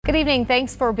Good evening.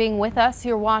 Thanks for being with us.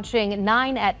 You're watching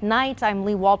 9 at Night. I'm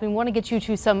Lee Waldman. We want to get you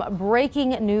to some breaking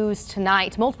news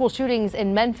tonight. Multiple shootings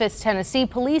in Memphis, Tennessee.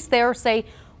 Police there say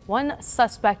one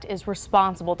suspect is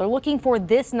responsible. They're looking for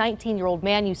this 19-year-old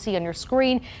man you see on your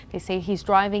screen. They say he's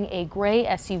driving a gray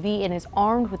SUV and is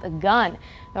armed with a gun.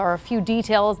 There are a few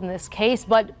details in this case,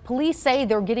 but police say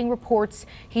they're getting reports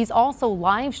he's also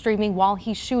live streaming while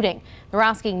he's shooting. They're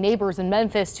asking neighbors in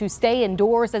Memphis to stay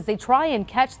indoors as they try and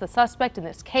catch the suspect in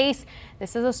this case.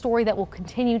 This is a story that we'll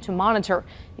continue to monitor.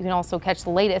 You can also catch the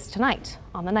latest tonight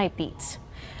on the Night Beat.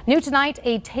 New tonight,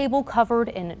 a table covered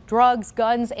in drugs,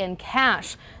 guns, and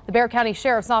cash. The Bexar County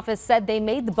Sheriff's Office said they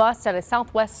made the bust at a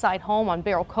Southwest Side home on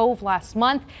Barrel Cove last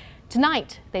month.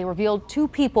 Tonight, they revealed 2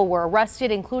 people were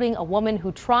arrested, including a woman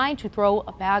who tried to throw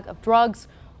a bag of drugs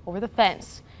over the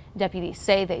fence. Deputies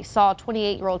say they saw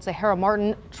 28-year-old Sahara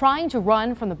Martin trying to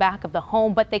run from the back of the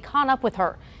home, but they caught up with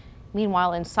her.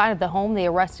 Meanwhile, inside of the home, they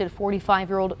arrested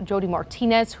 45-year-old Jody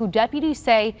Martinez, who deputies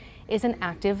say is an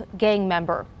active gang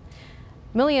member.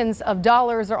 Millions of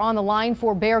dollars are on the line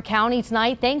for Bexar County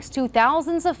tonight, thanks to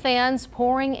thousands of fans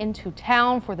pouring into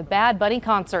town for the Bad Bunny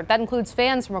concert. That includes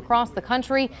fans from across the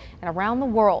country and around the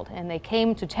world, and they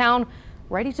came to town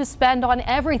ready to spend on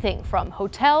everything from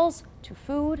hotels to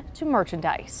food to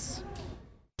merchandise.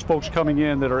 Folks coming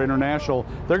in that are international,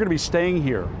 they're going to be staying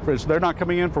here. They're not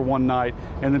coming in for one night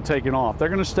and then taking off. They're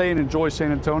going to stay and enjoy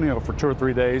San Antonio for 2 or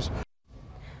 3 days.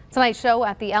 Tonight's show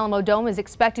at the Alamo Dome is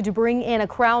expected to bring in a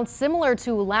crowd similar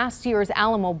to last year's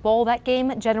Alamo Bowl. That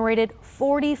game generated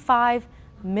 $45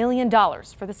 million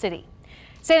for the city.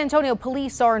 San Antonio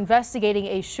police are investigating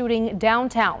a shooting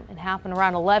downtown. It happened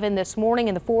around 11 this morning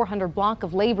in the 400 block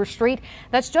of Labor Street.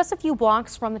 That's just a few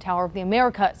blocks from the Tower of the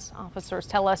Americas. Officers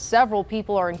tell us several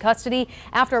people are in custody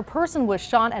after a person was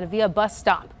shot at a Via bus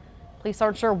stop. Police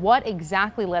aren't sure what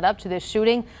exactly led up to this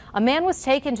shooting. A man was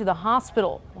taken to the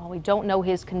hospital. While we don't know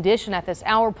his condition at this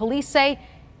hour, police say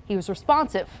he was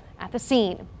responsive at the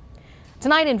scene.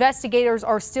 Tonight, investigators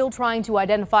are still trying to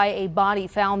identify a body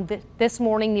found this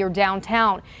morning near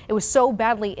downtown. It was so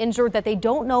badly injured that they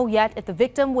don't know yet if the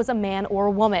victim was a man or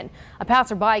a woman. A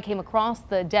passerby came across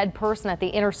the dead person at the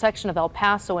intersection of El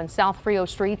Paso and South Frio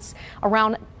Streets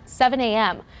around 7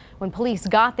 a.m. When police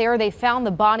got there, they found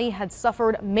the body had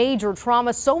suffered major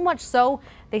trauma, so much so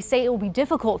they say it will be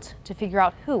difficult to figure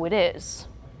out who it is.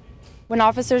 When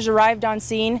officers arrived on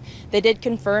scene, they did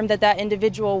confirm that that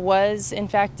individual was in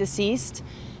fact deceased.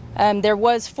 There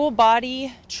was full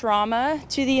body trauma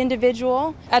to the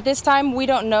individual. At this time, we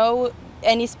don't know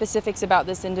any specifics about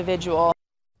this individual.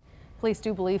 Police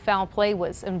do believe foul play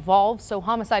was involved, so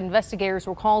homicide investigators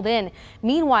were called in.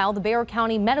 Meanwhile, the Bexar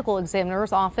County Medical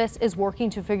Examiner's Office is working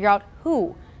to figure out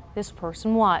who this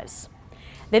person was.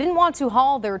 They didn't want to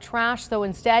haul their trash, so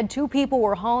instead 2 people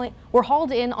were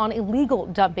hauled in on illegal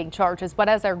dumping charges. But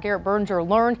as our Garrett Berger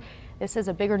learned, this is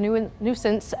a bigger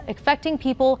nuisance affecting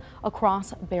people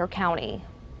across Bexar County.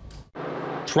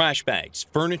 Trash bags,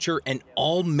 furniture, and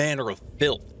all manner of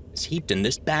filth is heaped in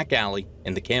this back alley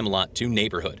in the Camelot 2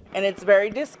 neighborhood. And it's very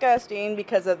disgusting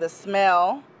because of the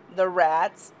smell, the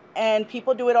rats, and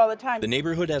people do it all the time. The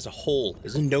neighborhood as a whole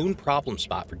is a known problem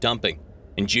spot for dumping.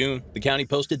 In June, the county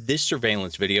posted this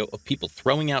surveillance video of people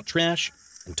throwing out trash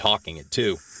and talking it too.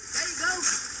 There you go.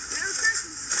 Merry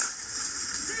Christmas.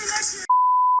 See you next year.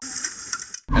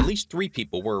 At least 3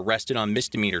 people were arrested on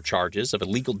misdemeanor charges of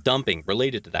illegal dumping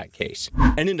related to that case.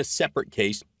 And in a separate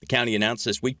case, the county announced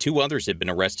this week 2 others had been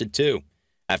arrested too,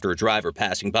 after a driver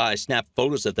passing by snapped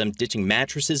photos of them ditching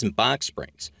mattresses and box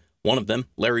springs. One of them,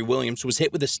 Larry Williams, was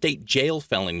hit with a state jail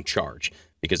felony charge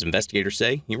because investigators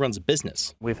say he runs a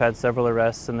business. We've had several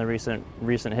arrests in the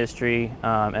recent history,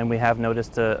 and we have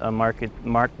noticed a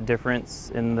marked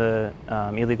difference in the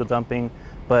illegal dumping.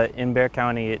 But in Bexar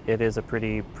County, it is a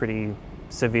pretty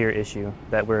severe issue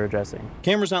that we're addressing.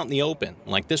 Cameras out in the open,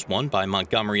 like this one by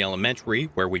Montgomery Elementary,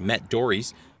 where we met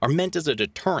Dory's, are meant as a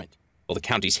deterrent, while the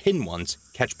county's hidden ones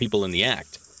catch people in the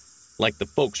act. Like the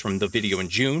folks from the video in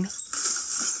June,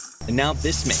 and now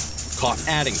this man, caught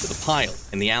adding to the pile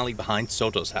in the alley behind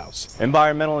Soto's house.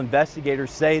 Environmental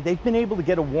investigators say they've been able to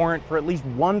get a warrant for at least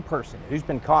one person who's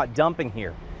been caught dumping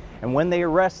here. And when they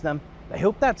arrest them, they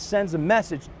hope that sends a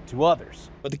message to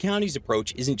others. But the county's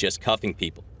approach isn't just cuffing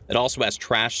people. It also has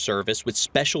trash service with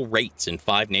special rates in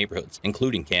 5 neighborhoods,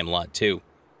 including Camelot 2,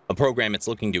 a program it's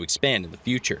looking to expand in the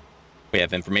future. We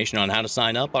have information on how to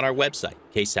sign up on our website,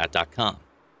 KSAT.com.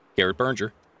 Garrett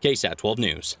Berger, KSAT 12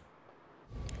 News.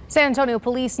 San Antonio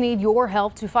police need your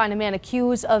help to find a man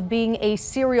accused of being a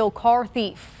serial car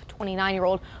thief.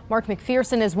 29-year-old Mark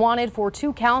McPherson is wanted for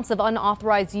 2 counts of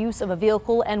unauthorized use of a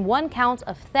vehicle and 1 count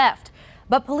of theft.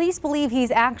 but police believe he's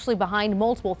actually behind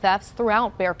multiple thefts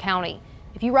throughout Bexar County.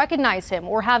 If you recognize him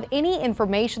or have any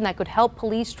information that could help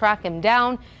police track him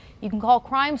down, you can call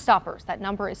Crime Stoppers. That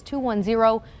number is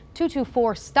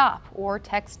 210-224-STOP or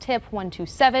text TIP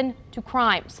 127 to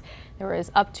crimes. There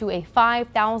is up to a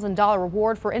 $5,000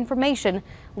 reward for information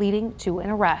leading to an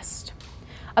arrest.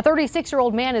 A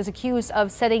 36-year-old man is accused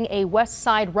of setting a West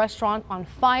Side restaurant on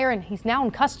fire, and he's now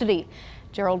in custody.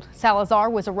 Gerald Salazar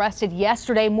was arrested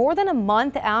yesterday, more than a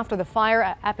month after the fire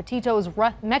at Apetito's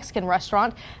Mexican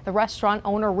restaurant. The restaurant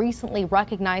owner recently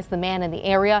recognized the man in the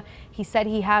area. He said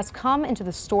he has come into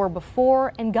the store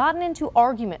before and gotten into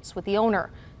arguments with the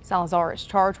owner. Salazar is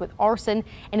charged with arson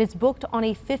and is booked on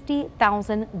a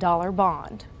 $50,000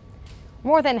 bond.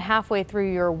 More than halfway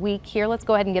through your week here, let's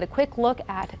go ahead and get a quick look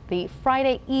at the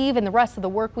Friday Eve and the rest of the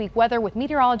work week weather with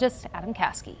meteorologist Adam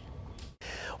Caskey.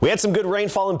 We had some good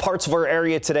rainfall in parts of our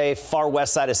area today. Far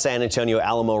west side of San Antonio,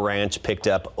 Alamo Ranch picked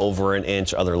up over an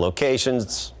inch. Other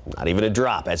locations, not even a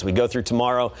drop. As we go through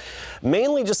tomorrow,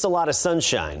 mainly just a lot of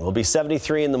sunshine. We'll be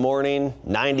 73 in the morning,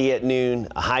 90 at noon,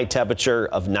 a high temperature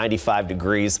of 95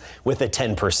 degrees with a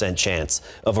 10% chance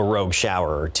of a rogue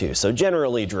shower or two. So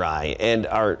generally dry, and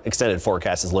our extended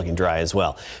forecast is looking dry as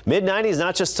well. Mid-90s,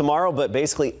 not just tomorrow, but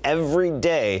basically every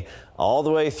day all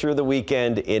the way through the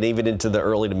weekend and even into the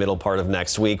early to middle part of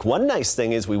next week. One nice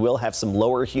thing is we will have some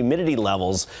lower humidity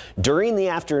levels during the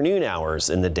afternoon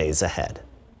hours in the days ahead.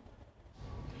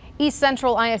 East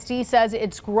Central ISD says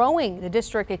it's growing. The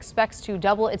district expects to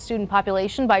double its student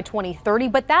population by 2030,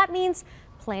 but that means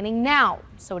planning now.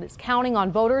 So it is counting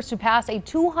on voters to pass a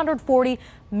 $240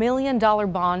 million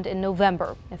bond in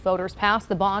November. If voters pass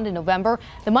the bond in November,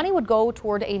 the money would go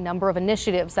toward a number of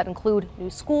initiatives that include new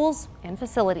schools and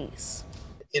facilities.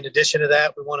 In addition to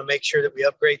that, we want to make sure that we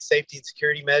upgrade safety and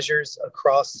security measures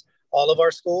across all of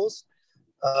our schools,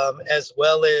 as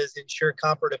well as ensure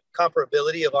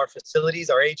comparability of our facilities,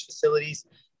 our age facilities.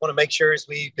 We want to make sure as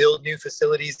we build new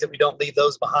facilities that we don't leave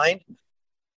those behind.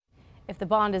 If the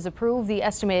bond is approved, the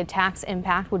estimated tax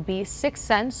impact would be 6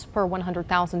 cents per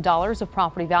 $100,000 of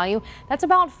property value. That's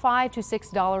about $5 to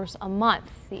 $6 a month.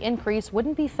 The increase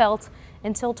wouldn't be felt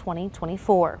until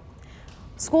 2024.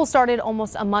 School started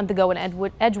almost a month ago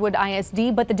in Edgewood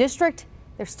ISD, but the district,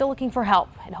 they're still looking for help.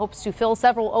 It hopes to fill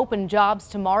several open jobs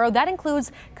tomorrow. That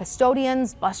includes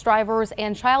custodians, bus drivers,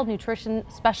 and child nutrition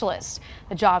specialists.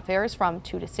 The job fair is from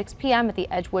 2 to 6 p.m. at the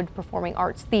Edgewood Performing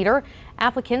Arts Theater.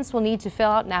 Applicants will need to fill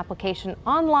out an application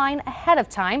online ahead of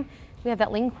time. We have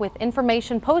that link with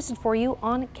information posted for you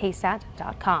on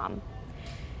KSAT.com.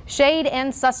 Shade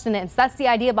and sustenance. That's the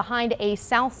idea behind a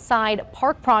South Side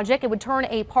Park project. It would turn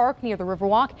a park near the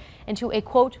Riverwalk into a,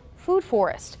 quote, food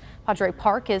forest. Padre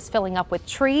Park is filling up with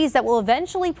trees that will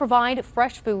eventually provide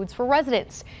fresh foods for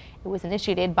residents. It was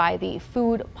initiated by the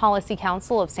Food Policy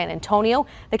Council of San Antonio.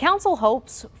 The council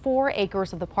hopes 4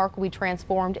 acres of the park will be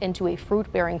transformed into a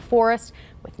fruit-bearing forest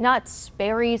with nuts,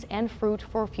 berries, and fruit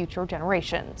for future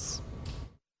generations.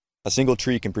 A single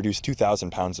tree can produce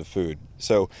 2,000 pounds of food.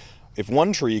 So if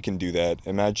one tree can do that,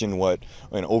 imagine what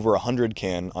over 100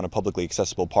 can on a publicly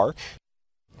accessible park.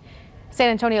 San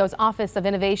Antonio's Office of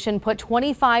Innovation put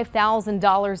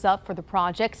 $25,000 up for the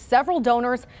project. Several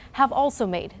donors have also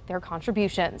made their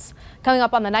contributions. Coming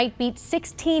up on the Night Beat,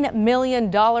 $16 million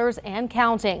and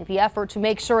counting. The effort to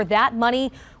make sure that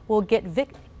money will get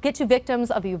to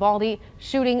victims of the Uvalde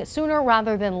shooting sooner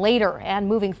rather than later, and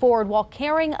moving forward while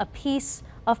carrying a piece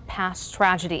of past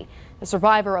tragedy. The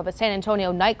survivor of a San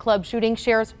Antonio nightclub shooting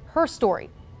shares her story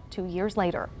 2 years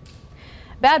later.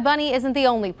 Bad Bunny isn't the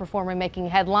only performer making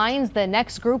headlines. The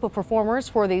next group of performers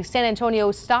for the San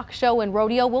Antonio Stock Show and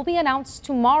Rodeo will be announced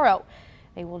tomorrow.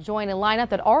 They will join a lineup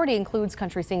that already includes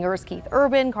country singers Keith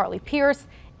Urban, Carly Pierce,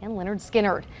 and Leonard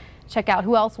Skinner. Check out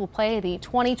who else will play the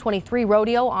 2023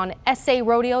 rodeo on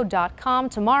sarodeo.com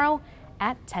tomorrow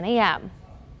at 10 a.m.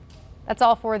 That's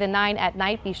all for the 9 at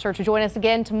Night. Be sure to join us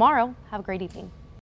again tomorrow. Have a great evening.